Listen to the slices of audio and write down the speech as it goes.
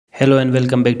Hello and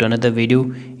welcome back to another video.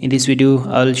 In this video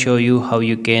I'll show you how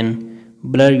you can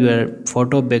blur your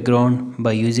photo background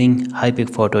by using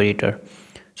Hypic photo editor.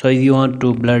 So if you want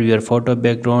to blur your photo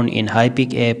background in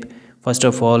Hypic app, first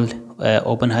of all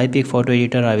open Hypic photo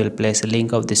editor. I will place a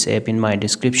link of this app in my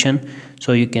description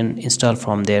so you can install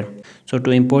from there. So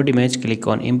to import image, click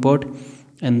on import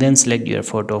and then select your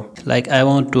photo. Like I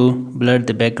want to blur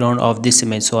the background of this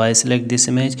image, so I select this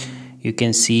image. You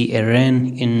can see a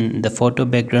rain in the photo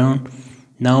background.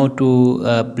 Now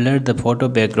to blur the photo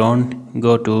background,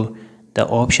 go to the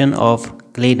option of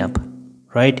cleanup,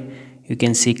 right? You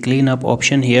can see cleanup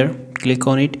option here, click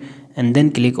on it and then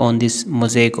click on this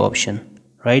mosaic option,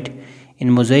 right?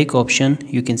 In mosaic option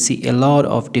you can see a lot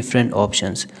of different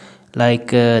options like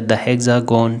the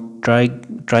hexagon,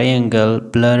 triangle,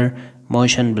 blur,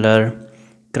 motion blur,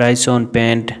 crimson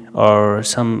paint, or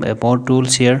some more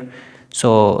tools here.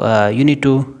 So you need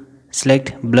to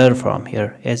select blur from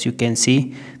here. As you can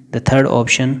see, the third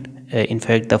option, in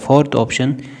fact the fourth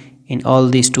option in all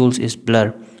these tools is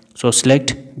blur. So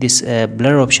select this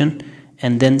blur option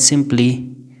and then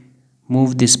simply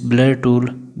move this blur tool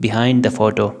behind the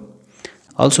photo.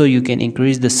 Also you can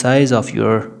increase the size of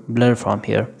your blur from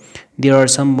here. There are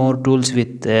some more tools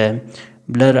with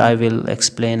blur, I will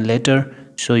explain later,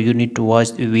 so you need to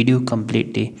watch the video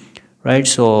completely, right?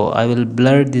 So I will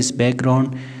blur this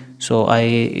background, so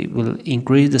I will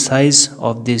increase the size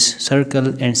of this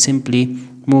circle and simply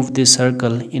move this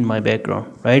circle in my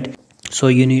background, right? So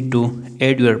you need to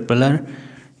add your blur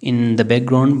in the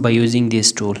background by using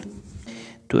this tool.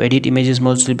 To edit images,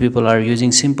 mostly people are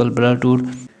using simple blur tool,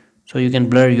 so you can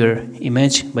blur your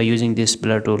image by using this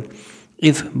blur tool.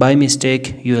 If by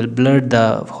mistake you will blur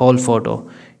the whole photo,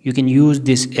 you can use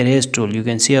this erase tool. You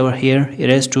can see over here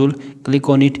erase tool, click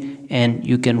on it and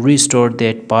you can restore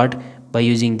that part by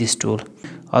using this tool.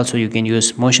 Also you can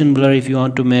use motion blur if you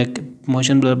want to make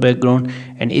motion blur background,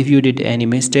 and if you did any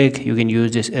mistake you can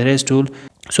use this erase tool.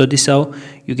 So this is how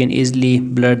you can easily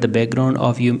blur the background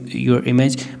of your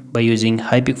image by using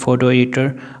Hypic photo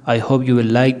editor. I hope you will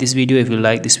like this video. If you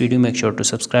like this video, make sure to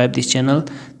subscribe this channel.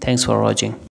 Thanks for watching.